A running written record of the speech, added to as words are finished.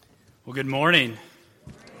Well, good morning.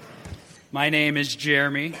 My name is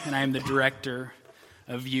Jeremy, and I am the Director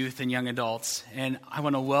of Youth and Young Adults. And I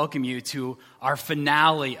want to welcome you to our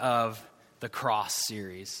finale of the Cross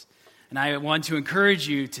series. And I want to encourage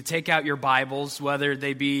you to take out your Bibles, whether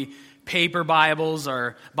they be paper Bibles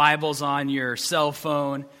or Bibles on your cell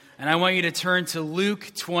phone. And I want you to turn to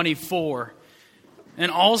Luke 24.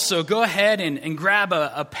 And also, go ahead and grab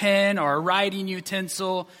a pen or a writing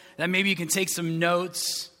utensil that maybe you can take some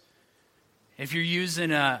notes. If you're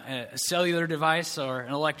using a cellular device or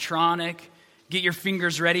an electronic, get your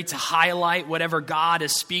fingers ready to highlight whatever God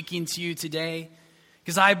is speaking to you today.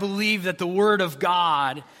 Because I believe that the Word of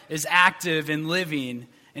God is active and living,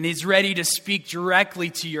 and He's ready to speak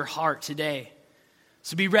directly to your heart today.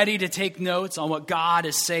 So be ready to take notes on what God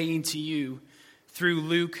is saying to you through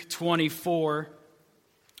Luke 24.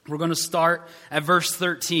 We're going to start at verse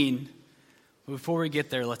 13. Before we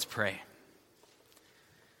get there, let's pray.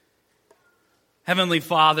 Heavenly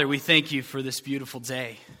Father, we thank you for this beautiful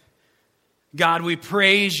day. God, we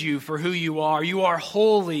praise you for who you are. You are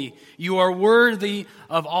holy. You are worthy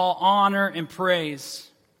of all honor and praise.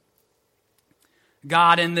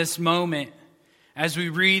 God, in this moment, as we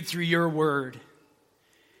read through your word,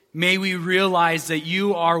 may we realize that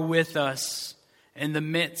you are with us in the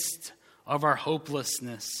midst of our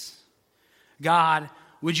hopelessness. God,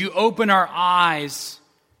 would you open our eyes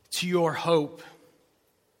to your hope?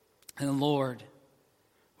 And Lord,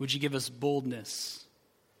 would you give us boldness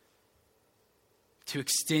to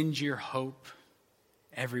extend your hope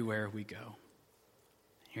everywhere we go?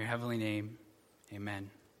 In your heavenly name, amen.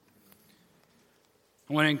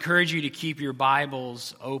 I want to encourage you to keep your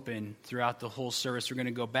Bibles open throughout the whole service. We're going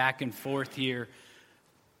to go back and forth here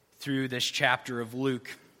through this chapter of Luke.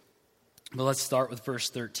 But let's start with verse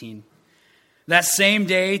 13. That same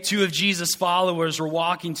day, two of Jesus' followers were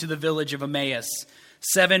walking to the village of Emmaus,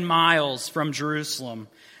 7 miles from Jerusalem.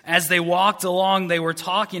 As they walked along, they were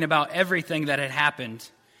talking about everything that had happened.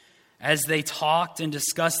 As they talked and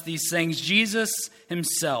discussed these things, Jesus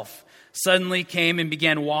himself suddenly came and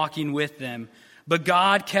began walking with them. But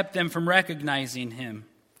God kept them from recognizing him.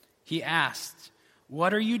 He asked,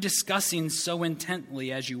 "What are you discussing so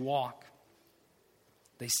intently as you walk?"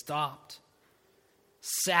 They stopped,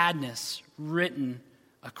 sadness written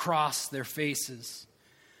across their faces.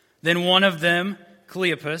 Then one of them,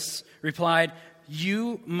 Cleopas, replied,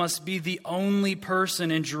 "You must be the only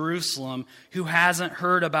person in Jerusalem who hasn't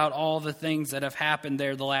heard about all the things that have happened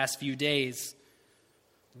there the last few days."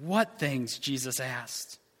 "What things?" Jesus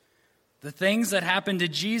asked. "The things that happened to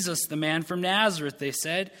Jesus, the man from Nazareth," they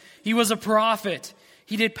said. "He was a prophet.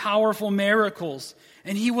 He did powerful miracles,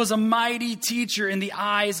 and he was a mighty teacher in the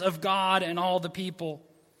eyes of God and all the people.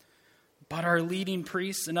 But our leading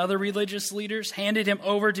priests and other religious leaders handed him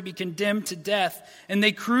over to be condemned to death, and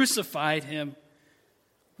they crucified him.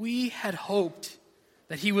 We had hoped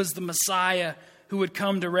that he was the Messiah who would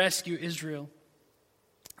come to rescue Israel.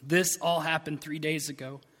 This all happened 3 days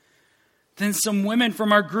ago. Then some women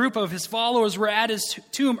from our group of his followers were at his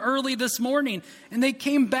tomb early this morning, and they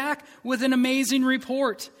came back with an amazing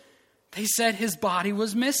report. They said his body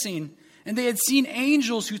was missing, and they had seen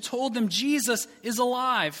angels who told them Jesus is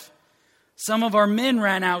alive. Some of our men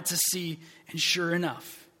ran out to see, and sure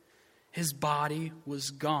enough, his body was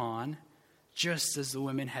gone, just as the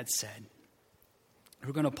women had said."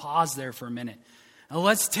 We're going to pause there for a minute. Now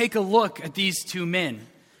let's take a look at these two men.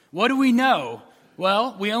 What do we know?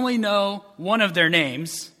 Well, we only know one of their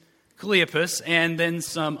names, Cleopas, and then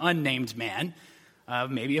some unnamed man,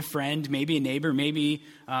 maybe a friend, maybe a neighbor, maybe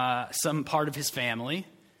some part of his family.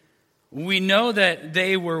 We know that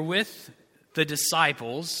they were with the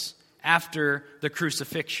disciples after the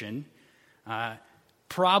crucifixion,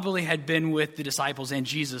 probably had been with the disciples and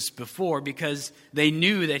Jesus before because they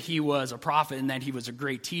knew that he was a prophet and that he was a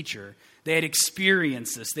great teacher. They had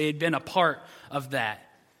experienced this. They had been a part of that.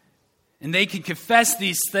 And they could confess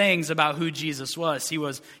these things about who Jesus was. He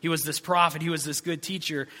was this prophet. He was this good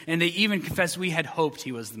teacher. And they even confessed we had hoped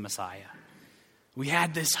he was the Messiah. We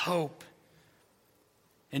had this hope.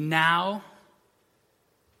 And now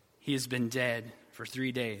he has been dead for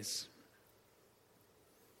 3 days.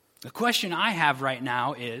 The question I have right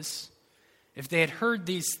now is, if they had heard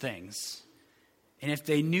these things, and if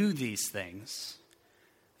they knew these things,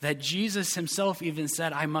 that Jesus himself even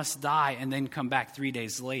said, "I must die and then come back 3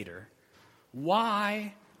 days later,"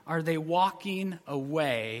 why are they walking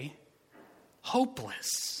away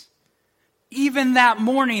hopeless? Even that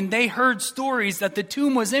morning, they heard stories that the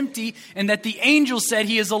tomb was empty and that the angel said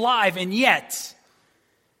he is alive, and yet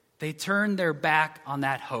they turned their back on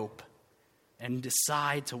that hope and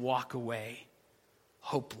decide to walk away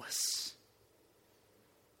hopeless.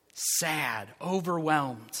 sad,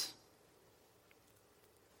 overwhelmed.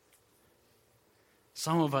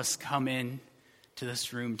 Some of us come in to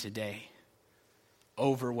this room today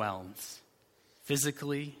overwhelmed,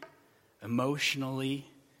 physically, emotionally.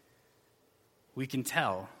 We can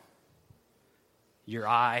tell. Your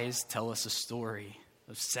eyes tell us a story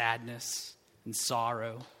of sadness and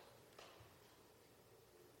sorrow.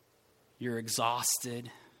 You're exhausted.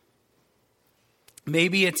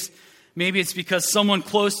 Maybe it's because someone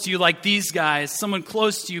close to you, like these guys, someone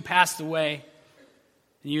close to you passed away,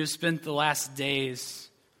 and you have spent the last days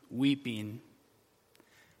weeping.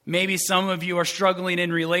 Maybe some of you are struggling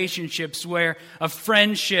in relationships where a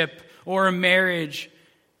friendship or a marriage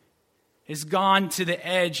is gone to the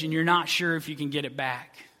edge and you're not sure if you can get it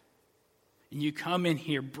back. And you come in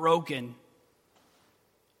here broken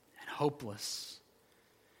and hopeless.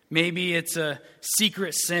 Maybe it's a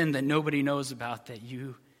secret sin that nobody knows about that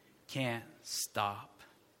you can't stop.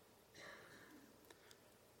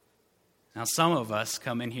 Now, some of us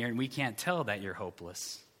come in here and we can't tell that you're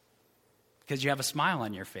hopeless because you have a smile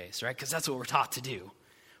on your face, right? Because that's what we're taught to do.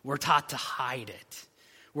 We're taught to hide it.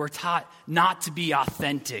 We're taught not to be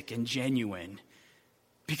authentic and genuine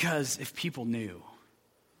because if people knew,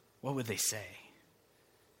 what would they say?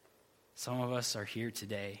 Some of us are here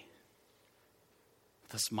today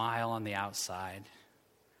with a smile on the outside,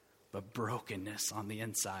 but brokenness on the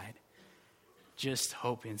inside, just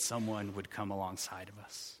hoping someone would come alongside of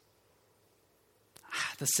us.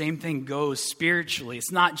 The same thing goes spiritually.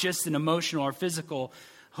 It's not just an emotional or physical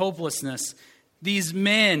hopelessness. These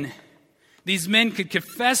men could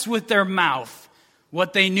confess with their mouth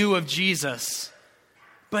what they knew of Jesus,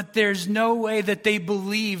 but there's no way that they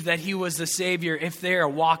believe that he was the Savior if they are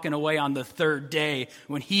walking away on the third day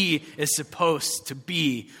when he is supposed to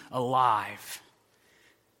be alive.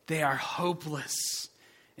 They are hopeless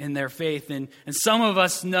in their faith. And some of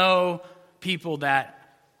us know people that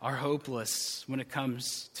are hopeless when it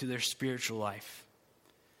comes to their spiritual life.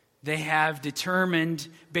 They have determined,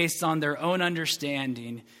 based on their own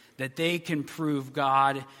understanding, that they can prove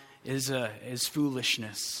God is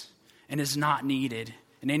foolishness and is not needed.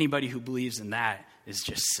 And anybody who believes in that is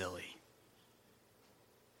just silly.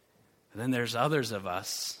 And then there's others of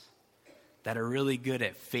us that are really good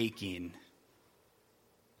at faking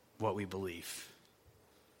what we believe.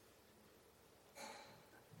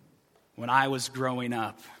 When I was growing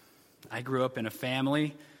up, I grew up in a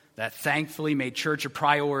family that thankfully made church a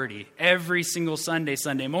priority. Every single Sunday,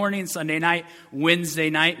 Sunday morning, Sunday night,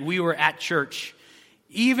 Wednesday night, we were at church.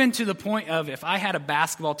 Even to the point of if I had a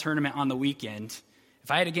basketball tournament on the weekend,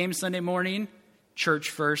 if I had a game Sunday morning,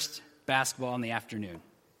 church first, basketball in the afternoon.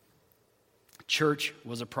 Church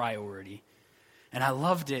was a priority. And I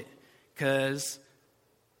loved it because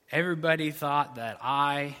everybody thought that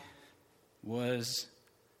I was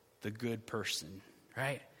the good person,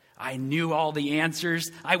 right? I knew all the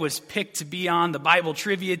answers. I was picked to be on the Bible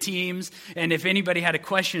trivia teams. And if anybody had a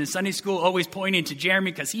question in Sunday school, always pointing to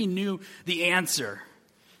Jeremy because he knew the answer.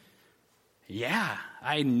 Yeah,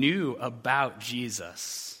 I knew about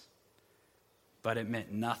Jesus, but it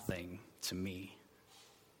meant nothing to me.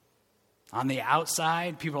 On the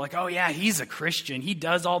outside, people are like, oh yeah, he's a Christian. He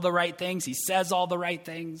does all the right things. He says all the right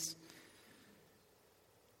things.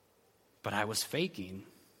 But I was faking.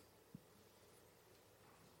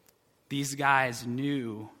 These guys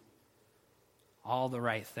knew all the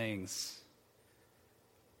right things,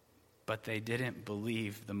 but they didn't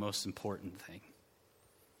believe the most important thing.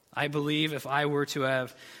 I believe if I were to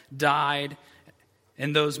have died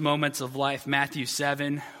in those moments of life, Matthew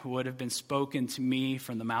 7 would have been spoken to me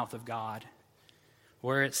from the mouth of God,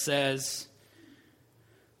 where it says,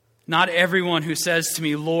 "Not everyone who says to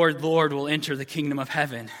me, 'Lord, Lord,' will enter the kingdom of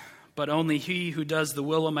heaven, but only he who does the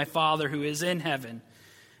will of my Father who is in heaven.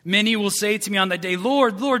 Many will say to me on that day,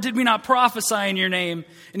 'Lord, Lord, did we not prophesy in your name,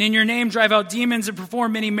 and in your name drive out demons and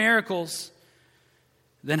perform many miracles?'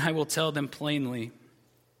 Then I will tell them plainly,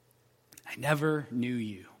 'I never knew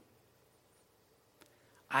you.'"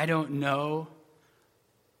 I don't know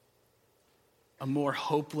a more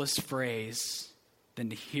hopeless phrase than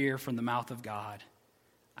to hear from the mouth of God,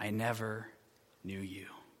 "I never knew you."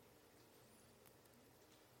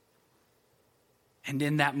 And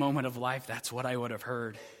in that moment of life, that's what I would have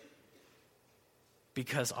heard.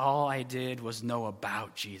 Because all I did was know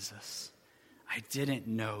about Jesus. I didn't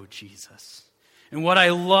know Jesus. And what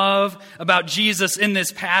I love about Jesus in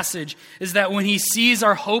this passage is that when he sees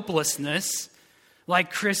our hopelessness,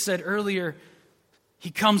 like Chris said earlier,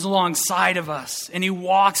 he comes alongside of us and he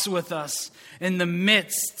walks with us in the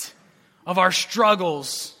midst of our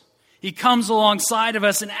struggles. He comes alongside of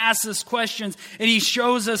us and asks us questions, and he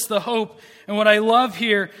shows us the hope. And what I love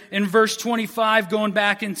here in verse 25, going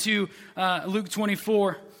back into Luke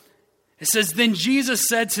 24, it says, "Then Jesus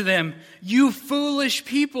said to them, 'You foolish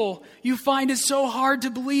people, you find it so hard to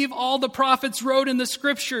believe all the prophets wrote in the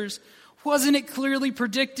scriptures. Wasn't it clearly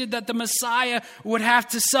predicted that the Messiah would have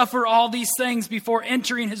to suffer all these things before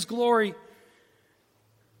entering his glory?'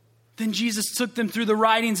 Then Jesus took them through the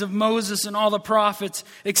writings of Moses and all the prophets,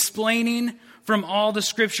 explaining from all the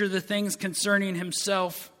scripture the things concerning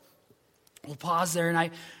himself." We'll pause there, and I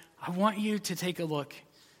want you to take a look.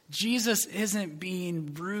 Jesus isn't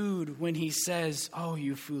being rude when he says, "Oh,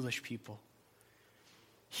 you foolish people."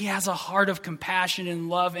 He has a heart of compassion and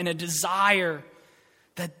love and a desire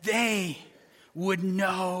that they would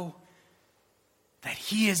know that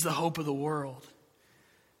he is the hope of the world.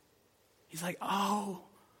 He's like, "Oh,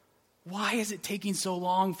 why is it taking so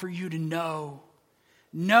long for you to know?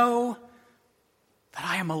 Know that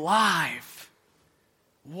I am alive.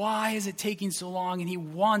 Why is it taking so long?" And he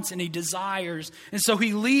wants and he desires. And so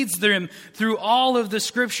he leads them through all of the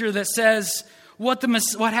scripture that says what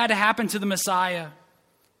had to happen to the Messiah.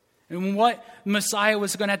 And what Messiah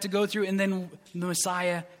was going to have to go through. And then the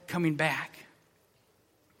Messiah coming back.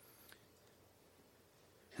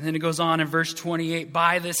 And then it goes on in verse 28.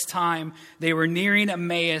 "By this time they were nearing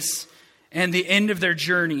Emmaus and the end of their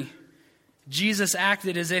journey. Jesus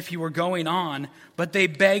acted as if he were going on, but they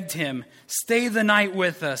begged him, 'Stay the night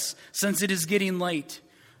with us, since it is getting late.'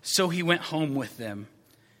 So he went home with them."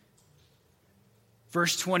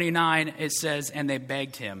 Verse 29, it says, "And they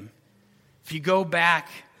begged him." If you go back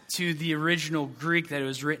to the original Greek that it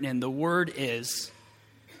was written in, the word is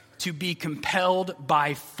to be compelled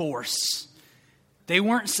by force. They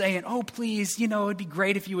weren't saying, "Oh, please, it'd be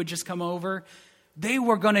great if you would just come over." They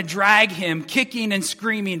were going to drag him, kicking and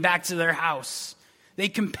screaming, back to their house. They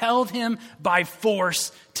compelled him by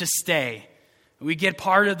force to stay. We get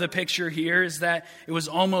part of the picture here is that it was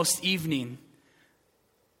almost evening.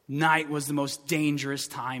 Night was the most dangerous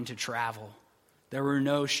time to travel. There were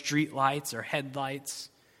no street lights or headlights.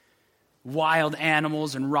 Wild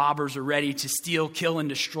animals and robbers were ready to steal, kill, and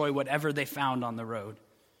destroy whatever they found on the road.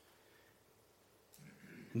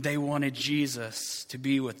 They wanted Jesus to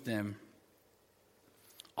be with them.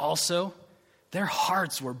 Also, their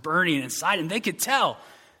hearts were burning inside, and they could tell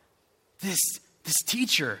this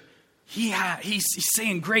teacher, he's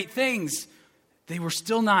saying great things. They were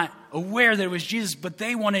still not aware that it was Jesus, but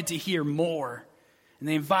they wanted to hear more, and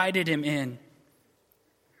they invited him in.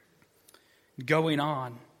 Going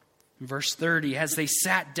on, in verse 30, as they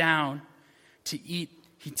sat down to eat,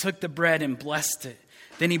 he took the bread and blessed it.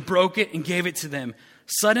 Then he broke it and gave it to them.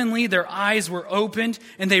 Suddenly their eyes were opened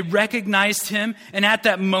and they recognized him, and at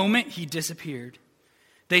that moment he disappeared.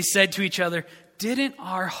 They said to each other, "Didn't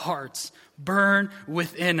our hearts burn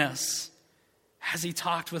within us as he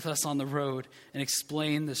talked with us on the road and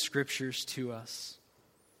explained the scriptures to us?"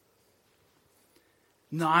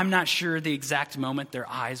 No, I'm not sure the exact moment their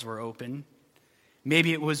eyes were open.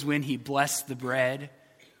 Maybe it was when he blessed the bread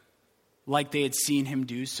like they had seen him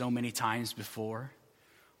do so many times before.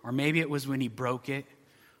 Or maybe it was when he broke it.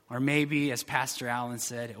 Or maybe, as Pastor Allen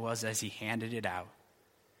said, it was as he handed it out.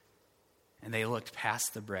 And they looked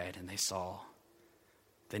past the bread and they saw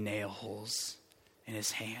the nail holes in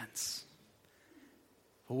his hands.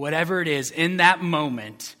 But whatever it is, in that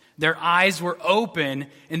moment, their eyes were open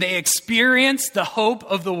and they experienced the hope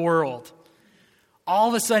of the world. All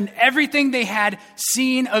of a sudden, everything they had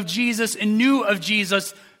seen of Jesus and knew of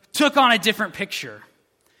Jesus took on a different picture.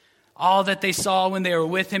 All that they saw when they were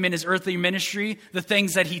with him in his earthly ministry, the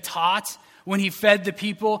things that he taught, when he fed the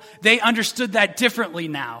people, they understood that differently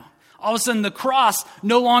now. All of a sudden, the cross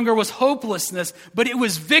no longer was hopelessness, but it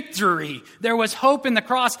was victory. There was hope in the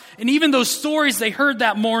cross. And even those stories they heard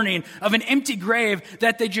that morning of an empty grave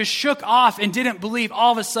that they just shook off and didn't believe,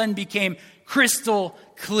 all of a sudden became crystal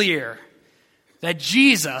clear that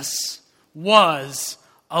Jesus was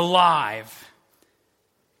alive.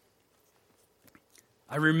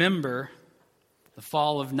 I remember the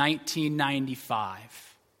fall of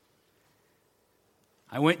 1995.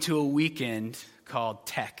 I went to a weekend called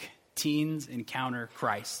Tech, Teens Encounter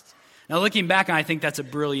Christ. Now looking back, I think that's a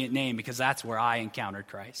brilliant name because that's where I encountered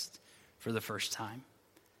Christ for the first time.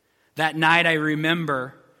 That night I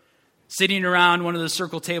remember sitting around one of the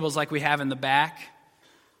circle tables like we have in the back.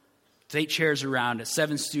 There's 8 chairs around it,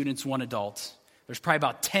 7 students, 1 adult. There's probably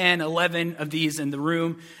about 10, 11 of these in the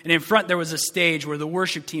room. And in front there was a stage where the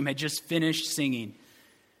worship team had just finished singing.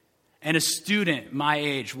 And a student my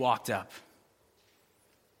age walked up.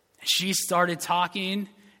 She started talking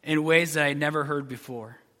in ways that I had never heard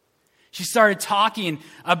before. She started talking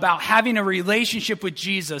about having a relationship with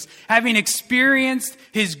Jesus, having experienced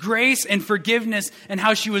his grace and forgiveness, and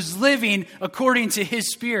how she was living according to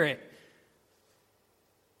his Spirit.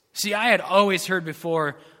 See, I had always heard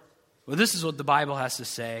before, well, this is what the Bible has to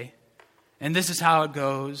say, and this is how it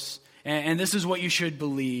goes, and this is what you should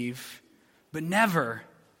believe, but never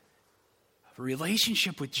a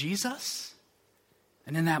relationship with Jesus.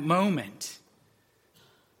 And in that moment,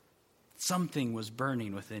 something was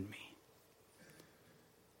burning within me.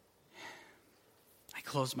 I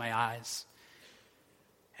closed my eyes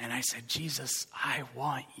and I said, Jesus, I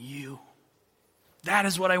want you. That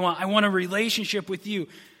is what I want. I want a relationship with you.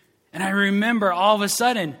 And I remember all of a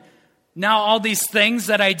sudden, now all these things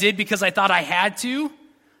that I did because I thought I had to,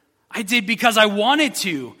 I did because I wanted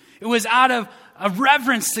to. It was out of a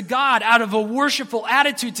reverence to God, out of a worshipful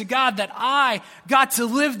attitude to God that I got to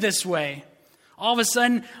live this way. All of a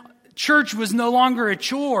sudden, church was no longer a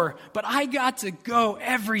chore, but I got to go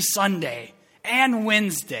every Sunday and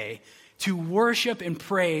Wednesday to worship and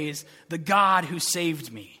praise the God who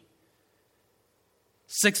saved me.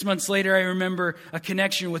 6 months later, I remember a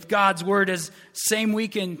connection with God's Word as same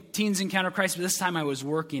week in Teens Encounter Christ, but this time I was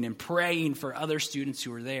working and praying for other students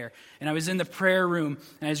who were there. And I was in the prayer room,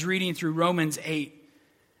 and I was reading through Romans 8.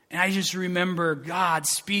 And I just remember God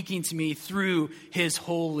speaking to me through His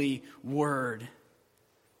holy Word.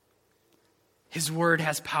 His Word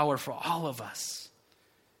has power for all of us.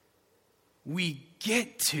 We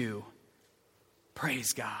get to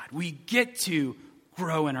praise God. We get to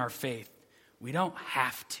grow in our faith. We don't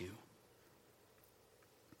have to.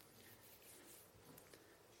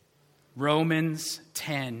 Romans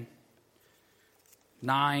 10,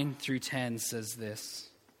 9 through 10 says this.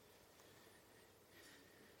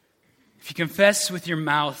 If you confess with your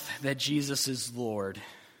mouth that Jesus is Lord.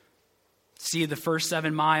 See the first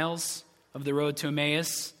 7 miles of the road to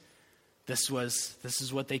Emmaus? This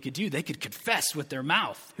is what they could do. They could confess with their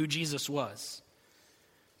mouth who Jesus was.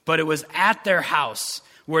 But it was at their house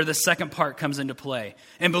where the second part comes into play.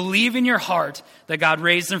 And believe in your heart that God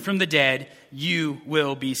raised him from the dead, you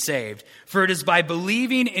will be saved. For it is by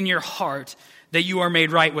believing in your heart that you are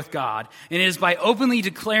made right with God. And it is by openly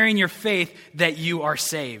declaring your faith that you are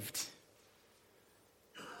saved.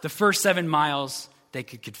 The first 7 miles they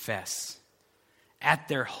could confess. At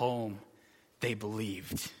their home, they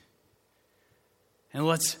believed. And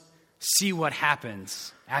let's see what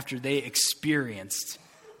happens after they experienced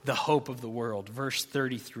the hope of the world. Verse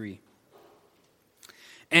 33.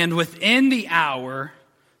 And within the hour,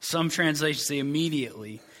 some translations say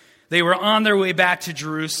immediately, they were on their way back to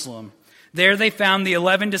Jerusalem. There they found the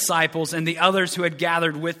 11 disciples and the others who had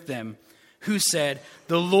gathered with them, who said,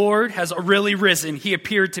 "The Lord has really risen. He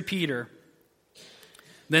appeared to Peter."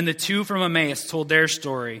 Then the 2 from Emmaus told their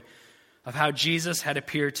story of how Jesus had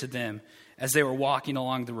appeared to them as they were walking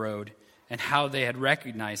along the road, and how they had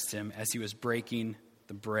recognized him as he was breaking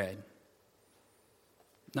the bread.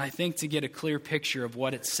 And I think to get a clear picture of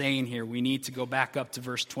what it's saying here, we need to go back up to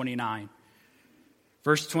verse 29.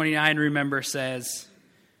 Verse 29, remember, says,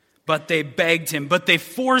 but they begged him, but they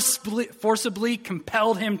forcibly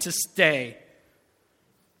compelled him to stay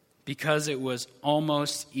because it was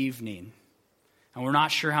almost evening. And we're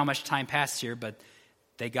not sure how much time passed here, but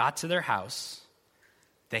they got to their house.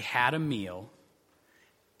 They had a meal.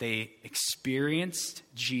 They experienced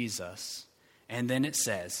Jesus. And then it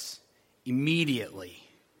says, immediately,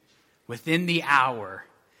 within the hour,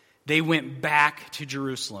 they went back to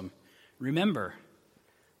Jerusalem. Remember,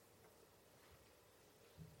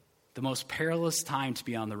 the most perilous time to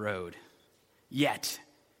be on the road. Yet,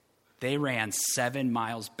 they ran 7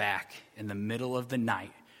 miles back in the middle of the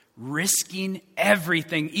night, risking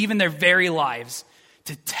everything, even their very lives,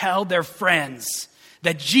 to tell their friends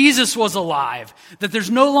that Jesus was alive, that there's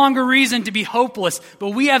no longer reason to be hopeless, but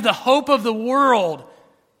we have the hope of the world.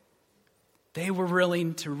 They were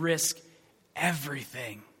willing to risk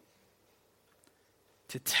everything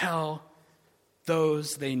to tell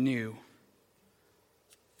those they knew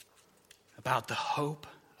about the hope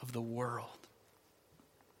of the world.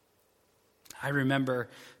 I remember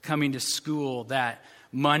coming to school that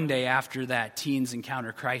Monday after that Teens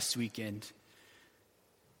Encounter Christ weekend,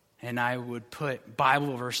 and I would put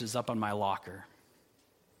Bible verses up on my locker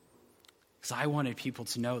because I wanted people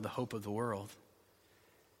to know the hope of the world.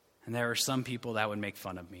 And there were some people that would make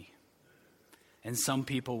fun of me. And some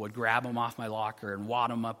people would grab them off my locker and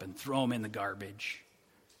wad them up and throw them in the garbage.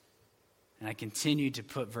 And I continued to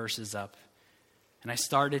put verses up. And I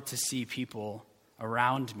started to see people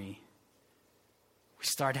around me. We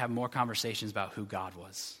started to have more conversations about who God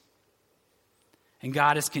was. And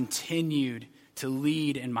God has continued to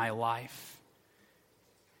lead in my life.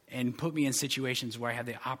 and put me in situations where I have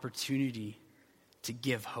the opportunity to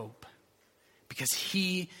give hope. Because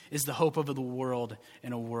he is the hope of the world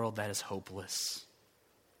in a world that is hopeless.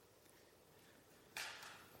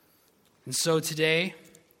 And so today,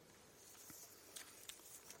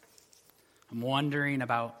 I'm wondering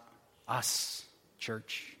about us,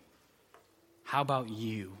 church. How about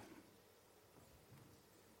you?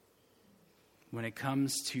 When it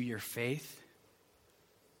comes to your faith,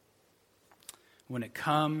 when it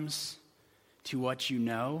comes to what you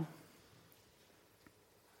know,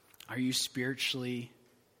 are you spiritually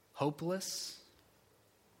hopeless?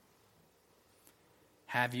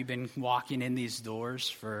 Have you been walking in these doors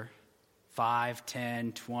for 5,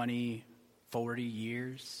 10, 20, 40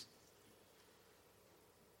 years?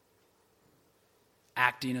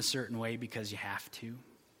 Acting a certain way because you have to?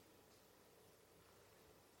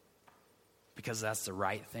 Because that's the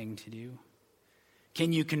right thing to do?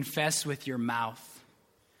 Can you confess with your mouth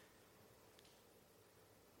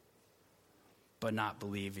but not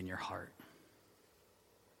believe in your heart?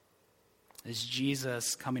 Is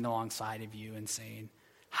Jesus coming alongside of you and saying,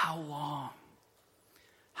 how long?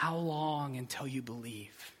 How long until you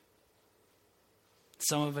believe?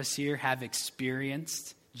 Some of us here have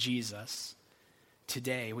experienced Jesus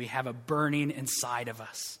today. We have a burning inside of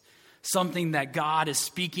us. Something that God is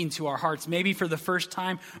speaking to our hearts, maybe for the first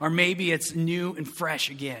time, or maybe it's new and fresh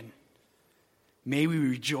again. May we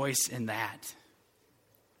rejoice in that.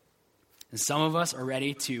 And some of us are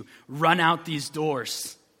ready to run out these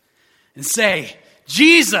doors and say,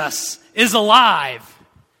 Jesus is alive.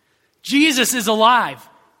 Jesus is alive.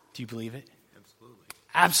 Do you believe it? Absolutely.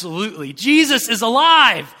 Absolutely. Jesus is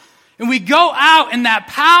alive. And we go out in that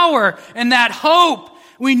power and that hope.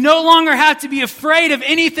 We no longer have to be afraid of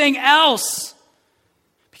anything else.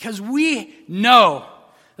 Because we know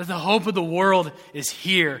that the hope of the world is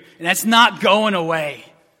here. And that's not going away.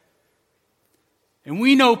 And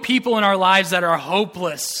we know people in our lives that are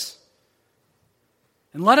hopeless.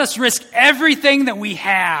 And let us risk everything that we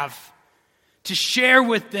have to share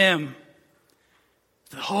with them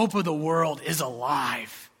the hope of the world is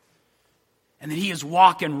alive. And that he is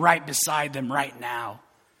walking right beside them right now,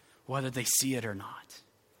 whether they see it or not.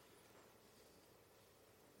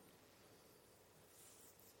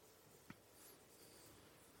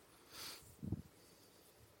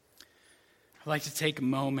 I'd like to take a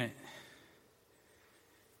moment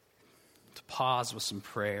to pause with some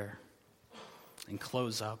prayer and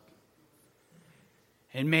close up.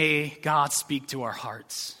 And may God speak to our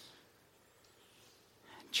hearts.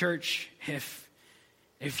 Church,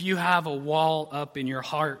 if you have a wall up in your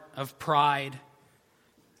heart of pride,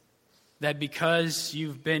 that because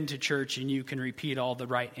you've been to church and you can repeat all the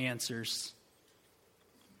right answers,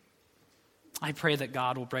 I pray that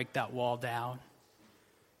God will break that wall down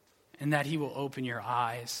and that he will open your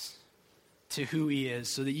eyes to who he is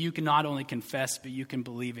so that you can not only confess, but you can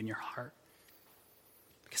believe in your heart.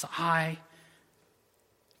 Because I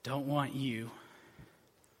don't want you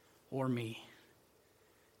or me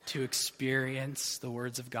to experience the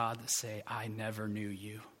words of God that say, I never knew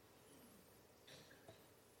you.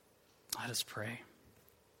 Let us pray.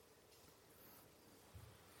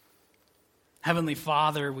 Heavenly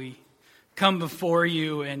Father, we come before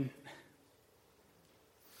you, and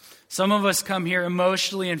some of us come here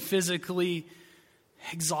emotionally and physically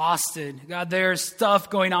exhausted. God, there's stuff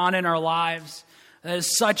going on in our lives that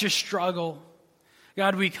is such a struggle.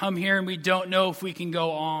 God, we come here and we don't know if we can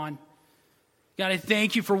go on. God, I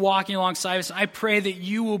thank you for walking alongside us. I pray that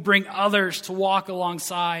you will bring others to walk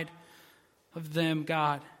alongside of them,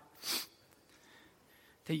 God.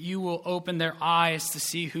 That you will open their eyes to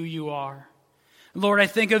see who you are. Lord, I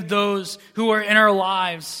think of those who are in our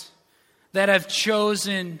lives that have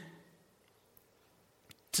chosen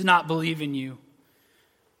to not believe in you.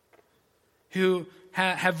 Who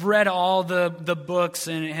have read all the books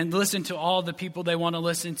and listened to all the people they want to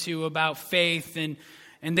listen to about faith, and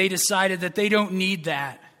they decided that they don't need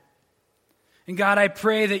that. And God, I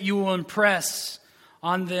pray that you will impress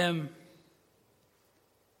on them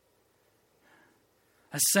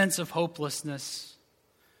a sense of hopelessness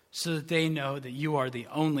so that they know that you are the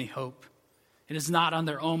only hope. It is not on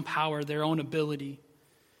their own power, their own ability.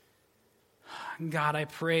 God, I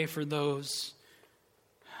pray for those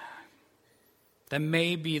that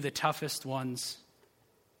may be the toughest ones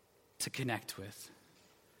to connect with.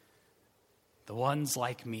 The ones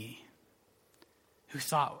like me who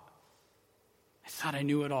thought I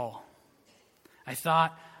knew it all. I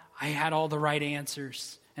thought I had all the right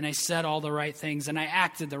answers, and I said all the right things, and I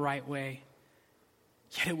acted the right way.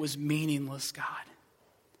 Yet it was meaningless, God.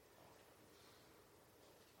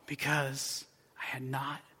 Because I had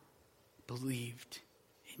not believed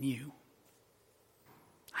in you.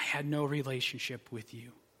 I had no relationship with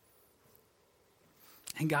you.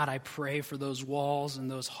 And God, I pray for those walls and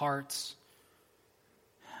those hearts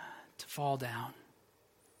to fall down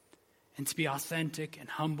and to be authentic and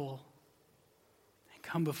humble and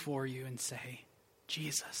come before you and say,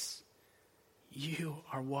 Jesus, you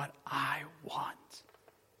are what I want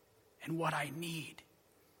and what I need.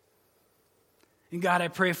 And God, I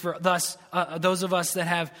pray for those of us that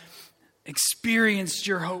have experienced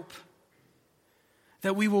your hope,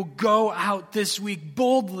 that we will go out this week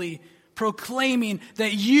boldly proclaiming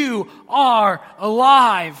that you are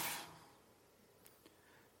alive.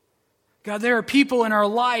 God, there are people in our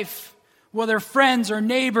life, whether friends or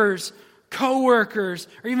neighbors, co-workers,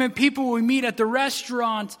 or even people we meet at the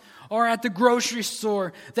restaurant or at the grocery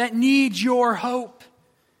store that need your hope.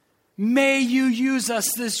 May you use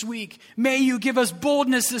us this week. May you give us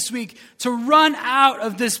boldness this week to run out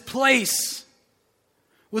of this place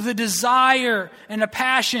with a desire and a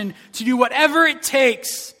passion to do whatever it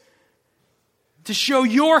takes to show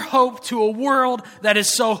your hope to a world that is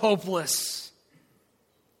so hopeless.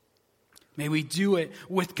 May we do it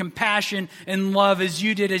with compassion and love as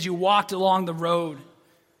you did as you walked along the road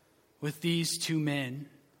with these two men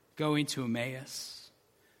going to Emmaus.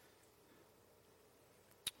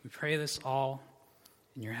 We pray this all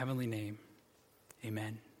in your heavenly name.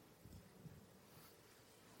 Amen.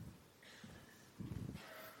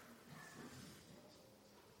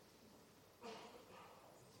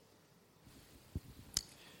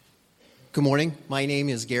 Good morning. My name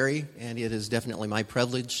is Gary, and it is definitely my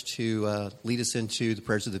privilege to lead us into the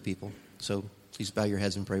prayers of the people. So please bow your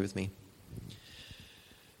heads and pray with me.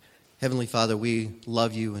 Heavenly Father, we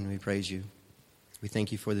love you and we praise you. We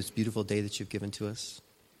thank you for this beautiful day that you've given to us,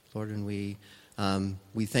 Lord, and we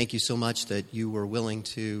thank you so much that you were willing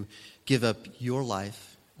to give up your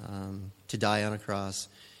life to die on a cross,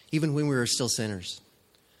 even when we were still sinners,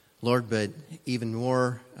 Lord. But even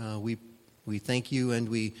more, we thank you and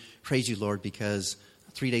we praise you, Lord, because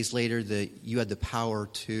 3 days later that you had the power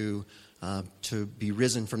to be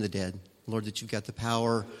risen from the dead. Lord, that you've got the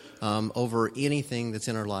power over anything that's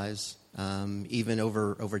in our lives, even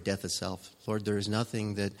over death itself. Lord, there is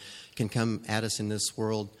nothing that can come at us in this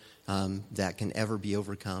world that can ever be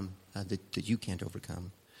overcome, that you can't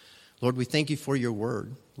overcome. Lord, we thank you for your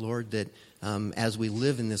word, Lord, that as we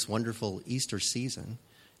live in this wonderful Easter season,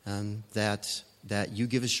 that you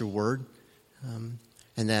give us your word,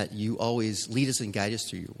 and that you always lead us and guide us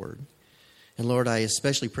through your word. And Lord, I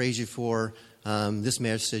especially praise you for this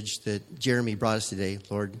message that Jeremy brought us today.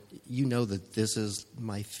 Lord, you know that this is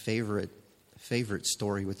my favorite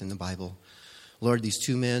story within the Bible. Lord, these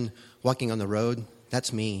two men walking on the road,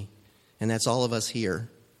 that's me. And that's all of us here,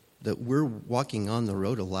 that we're walking on the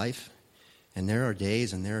road of life. And there are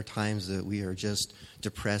days and there are times that we are just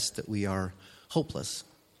depressed, that we are hopeless.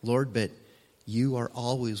 Lord, but you are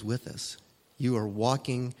always with us. You are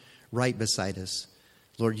walking right beside us.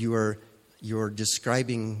 Lord, you're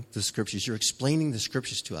describing the scriptures. You're explaining the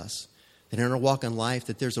scriptures to us. That in our walk in life,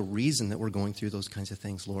 that there's a reason that we're going through those kinds of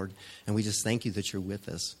things, Lord. And we just thank you that you're with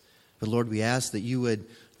us. But Lord, we ask that you would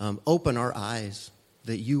open our eyes,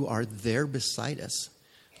 that you are there beside us.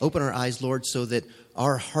 Open our eyes, Lord, so that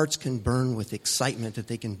our hearts can burn with excitement, that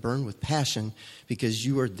they can burn with passion, because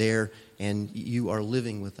you are there and you are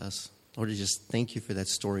living with us. Lord, I just thank you for that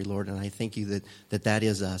story, Lord, and I thank you that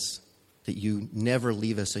is us, that you never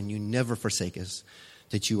leave us and you never forsake us,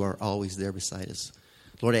 that you are always there beside us.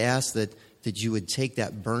 Lord, I ask that you would take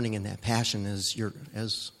that burning and that passion as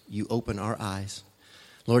you open our eyes.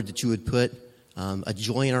 Lord, that you would put a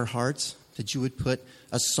joy in our hearts, that you would put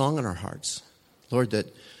a song in our hearts. Lord,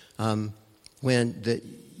 that that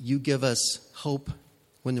you give us hope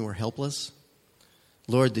when we're helpless.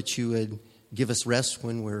 Lord, that you would give us rest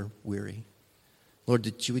when we're weary. Lord,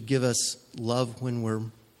 that you would give us love when we're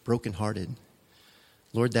brokenhearted.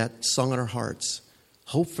 Lord, that song in our hearts,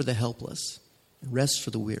 hope for the helpless, rest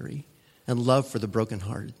for the weary, and love for the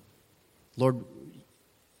brokenhearted. Lord,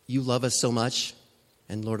 you love us so much.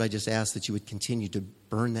 And Lord, I just ask that you would continue to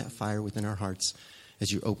burn that fire within our hearts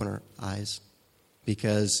as you open our eyes,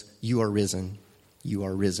 because you are risen. You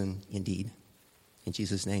are risen indeed. In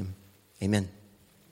Jesus' name, amen.